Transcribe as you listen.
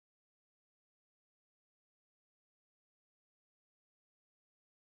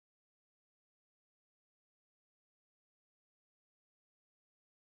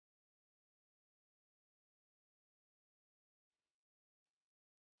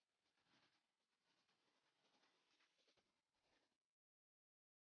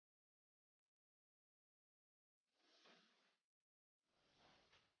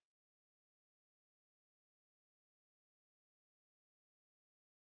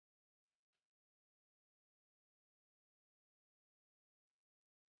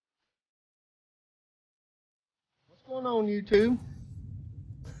What's going on, YouTube?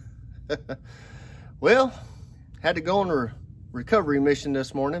 Well, had to go on a recovery mission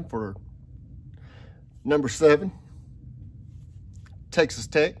this morning for number 7, Texas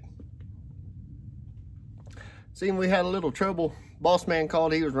Tech. Seeing we had a little trouble. Boss man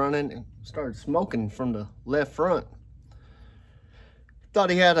called, he was running and started smoking from the left front. Thought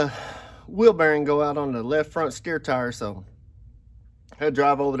he had a wheel bearing go out on the left front steer tire, so I had to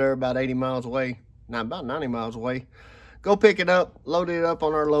drive over there about 80 miles away, not about 90 miles away. Go pick it up, load it up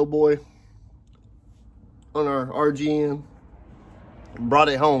on our low boy, on our RGM, and brought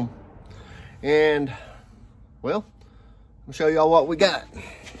it home. And, well, I'll show y'all what we got.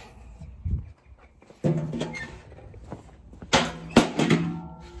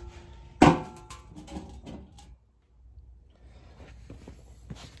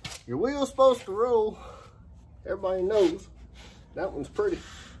 Your wheel's supposed to roll. Everybody knows that one's pretty,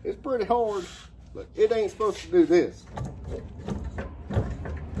 it's pretty hard, but it ain't supposed to do this.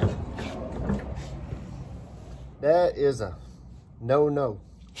 That is a no-no.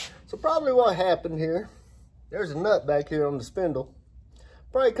 So probably what happened here, there's a nut back here on the spindle.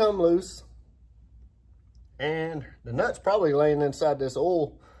 Probably come loose. And the nut's probably laying inside this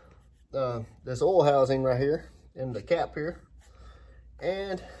oil housing right here in the cap here.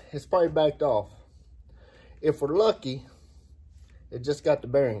 And it's probably backed off. If we're lucky, it just got the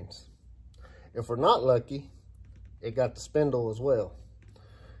bearings. If we're not lucky, it got the spindle as well.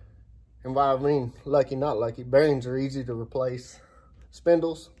 And by I mean lucky, not lucky, bearings are easy to replace.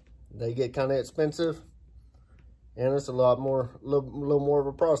 Spindles, they get kind of expensive, and it's a little more of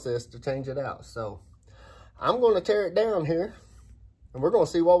a process to change it out. So I'm going to tear it down here, and we're going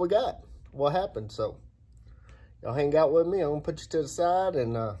to see what we got, what happened. So y'all hang out with me. I'm going to put you to the side,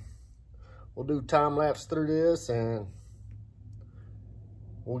 and we'll do time lapse through this, and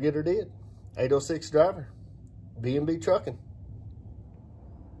we'll get her did. 806 driver, B&B Trucking.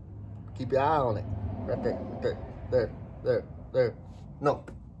 Keep your eye on it. Right there, there. No,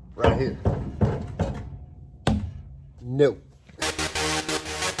 right here. No.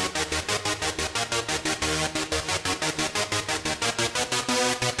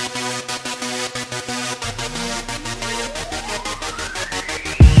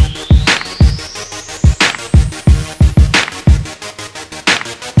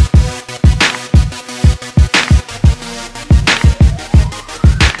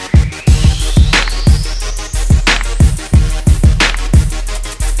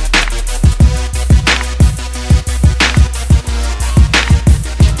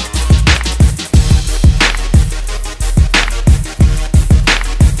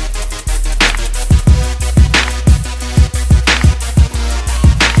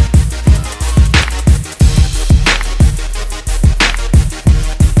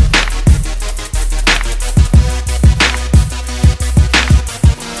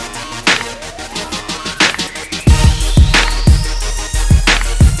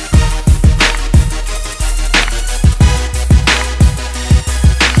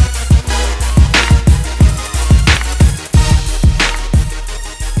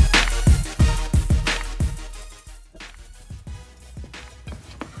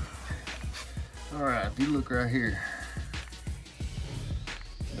 Alright, if you look right here,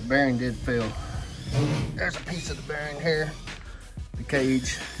 the bearing did fail. There's a piece of the bearing here, the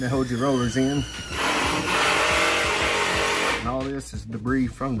cage that holds your rollers in. And all this is debris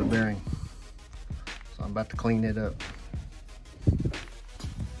from the bearing. So I'm about to clean it up.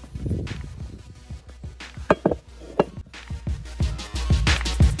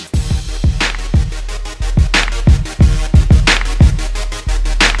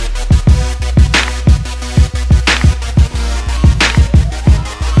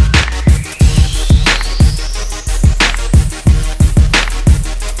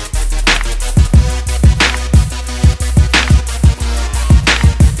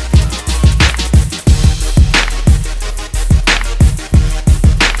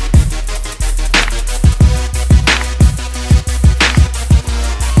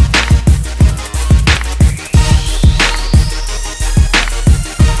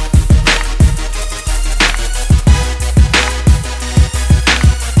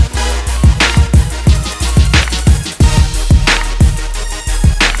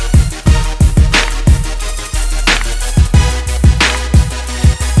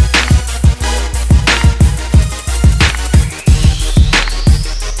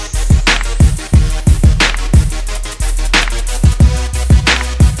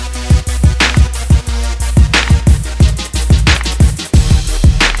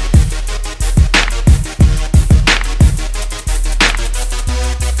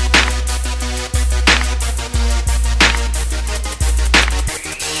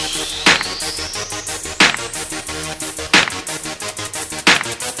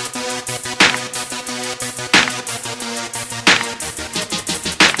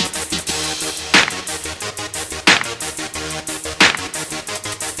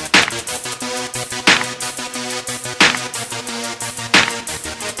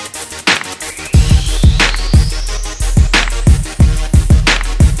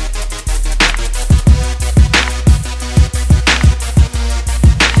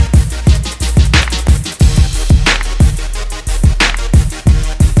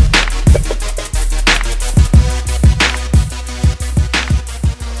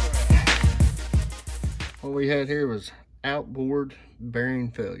 had here was outboard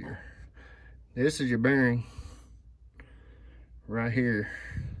bearing failure. This is your bearing right here.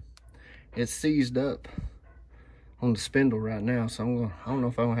 It's seized up on the spindle right now, so I don't know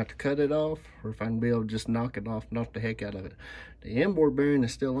if I'm gonna have to cut it off or if I can be able to just knock it off, knock the heck out of it. The inboard bearing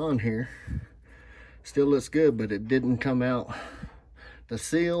is still on here. Still looks good, but it didn't come out. The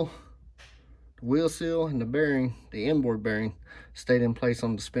seal, the wheel seal, and the bearing, the inboard bearing, stayed in place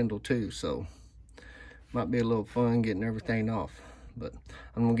on the spindle too, so might be a little fun getting everything off. But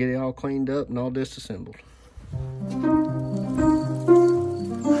I'm gonna get it all cleaned up and all disassembled.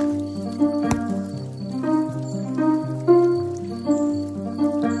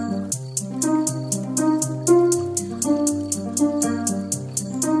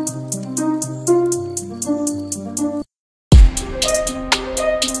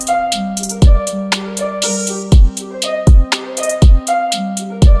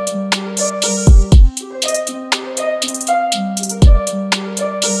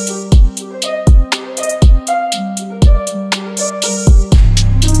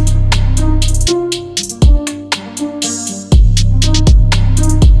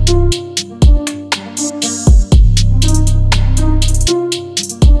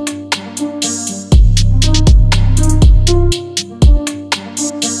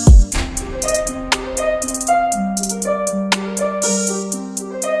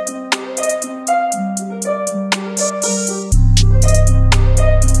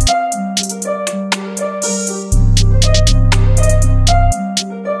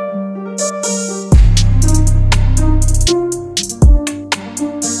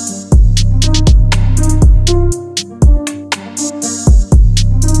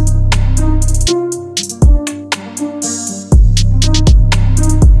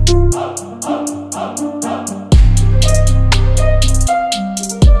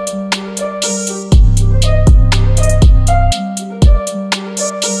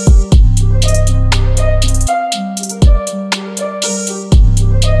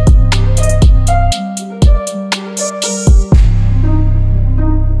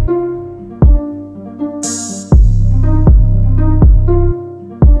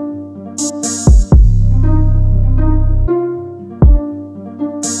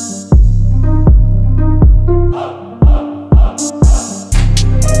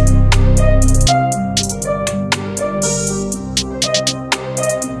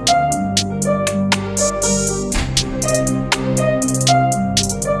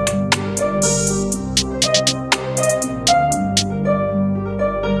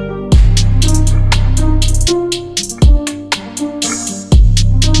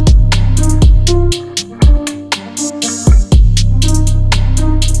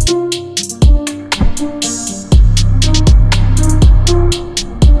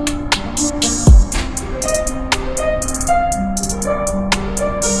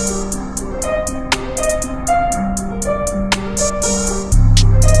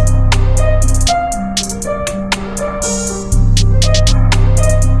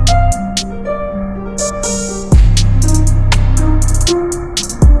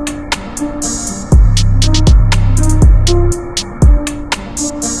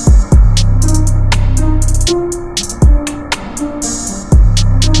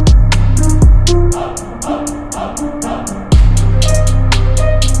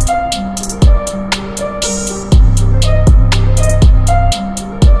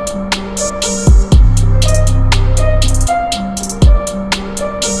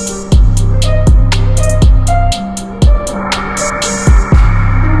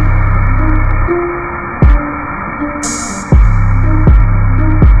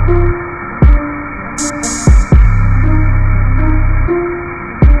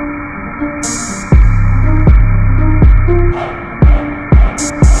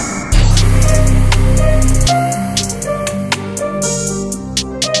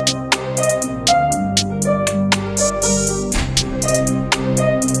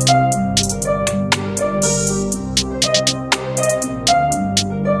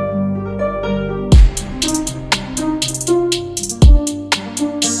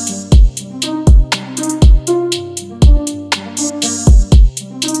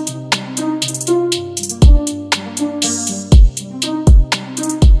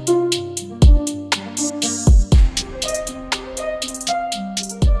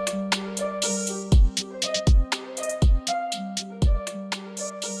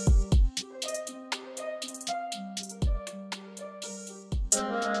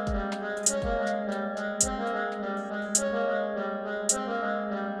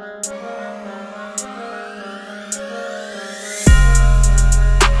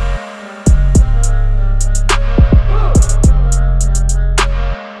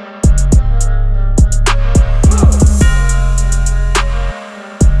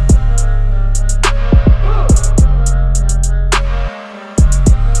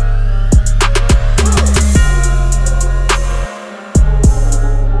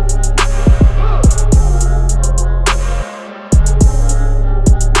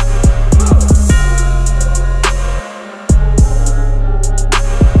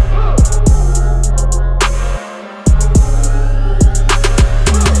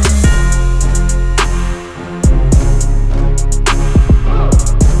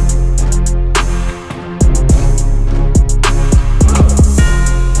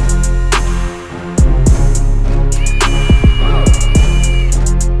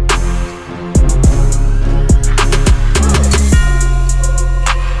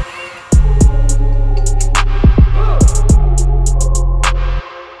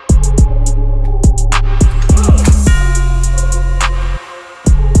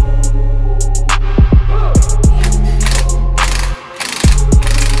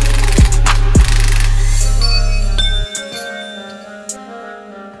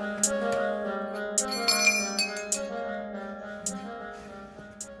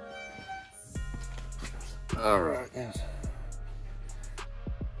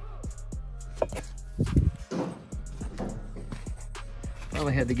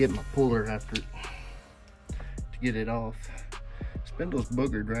 Finally had to get my puller after it to get it off. Spindle's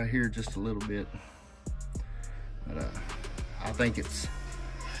boogered right here just a little bit, but I think it's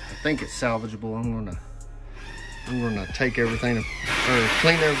salvageable. I'm gonna take everything or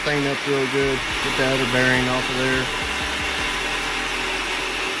clean everything up real good, get the other bearing off of there.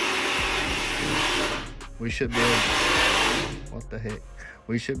 We should be able to, what the heck?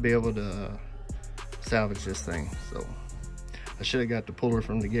 We should be able to salvage this thing. So I should have got the puller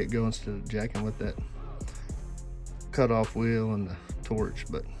from the get-go instead of jacking with that cut-off wheel and the torch,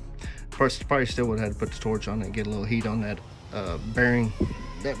 but probably still would have had to put the torch on it and get a little heat on that bearing.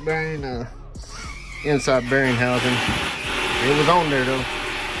 That bearing, inside bearing housing. It was on there though.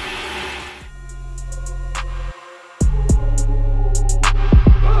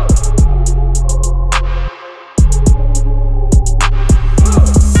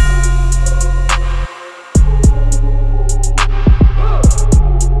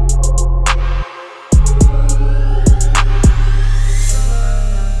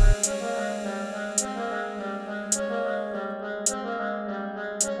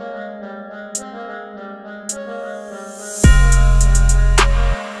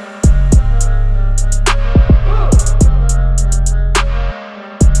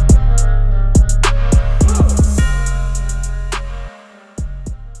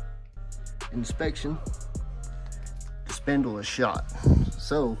 Inspection, the spindle is shot.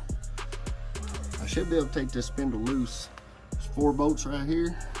 So I should be able to take this spindle loose. There's 4 bolts right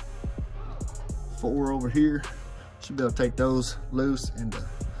here, 4 over here. Should be able to take those loose and the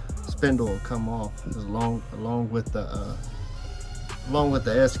spindle will come off along with the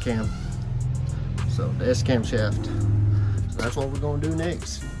S-cam. So the S-cam shaft. So that's what we're gonna do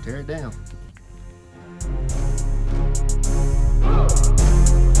next. Tear it down.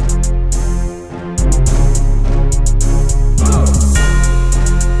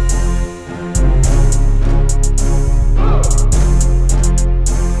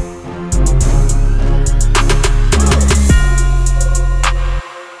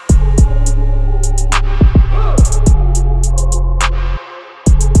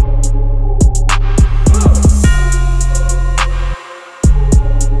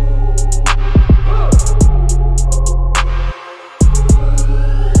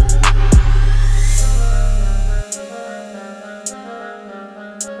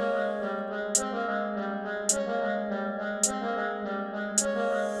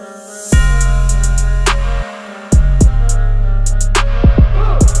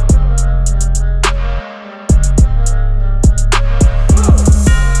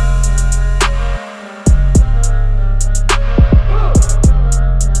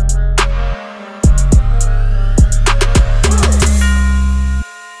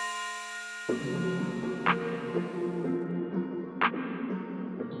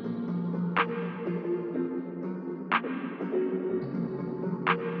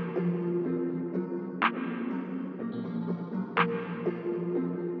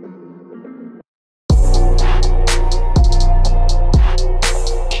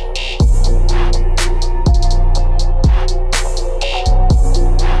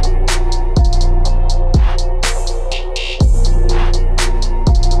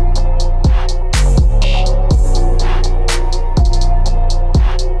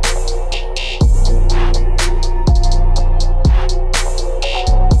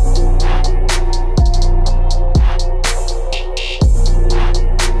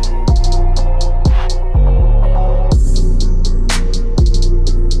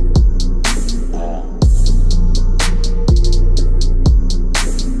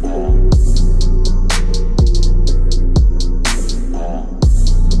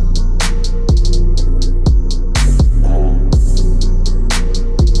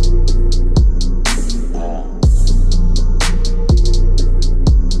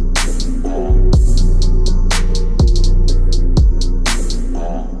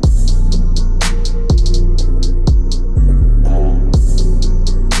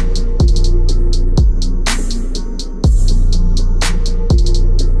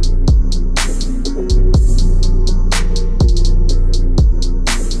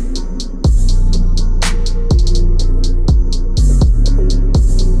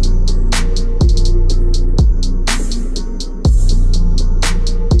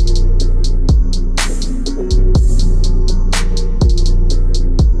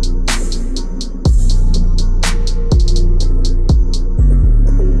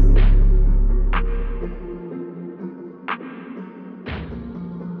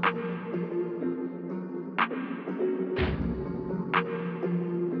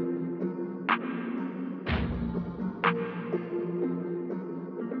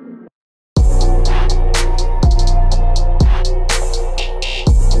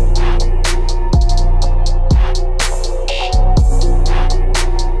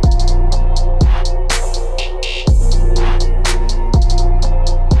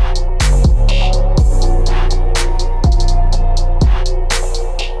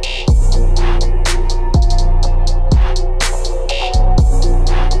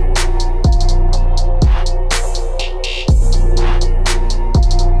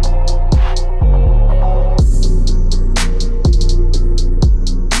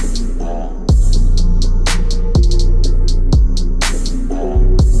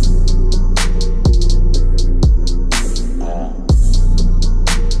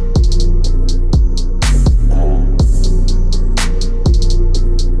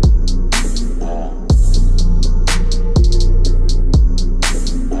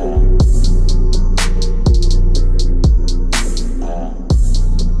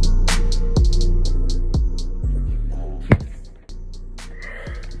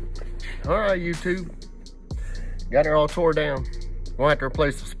 Hi, YouTube. Got her all tore down. We'll have to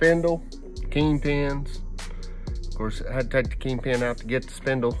replace the spindle, kingpins. Of course, I had to take the kingpin out to get the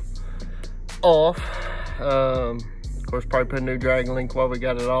spindle off. Of course, probably put a new drag link while we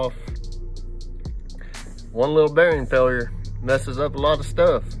got it off. One little bearing failure messes up a lot of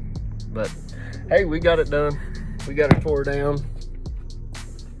stuff. But hey, we got it done. We got her tore down.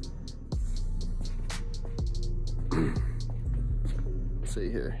 Let's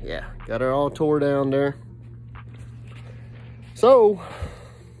see here. Yeah, got her all tore down there. So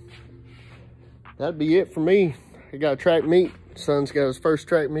that'd be it for me. I got a track meet. Son's got his first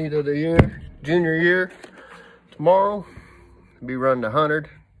track meet of the year, junior year. Tomorrow, he'll be running the 100,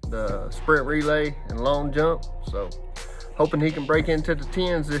 the sprint relay, and long jump. So hoping he can break into the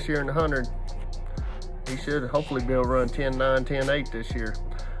 10s this year in the 100. He should hopefully be able to run 10.9, 10.8 this year.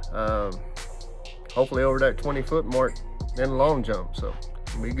 Hopefully over that 20-foot mark in the long jump, so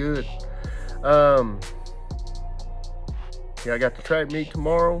it'll be good. Yeah, I got the track meet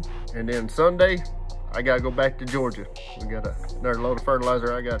tomorrow, and then Sunday, I gotta go back to Georgia. We got another load of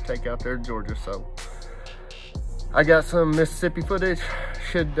fertilizer I gotta take out there to Georgia, so I got some Mississippi footage.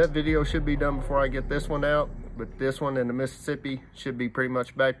 That video should be done before I get this one out, but this one and the Mississippi should be pretty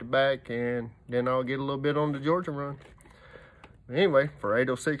much back to back, and then I'll get a little bit on the Georgia run. But anyway, for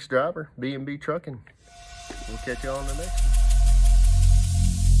 806 driver, B&B Trucking, we'll catch you on the next one.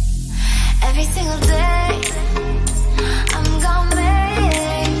 Every single day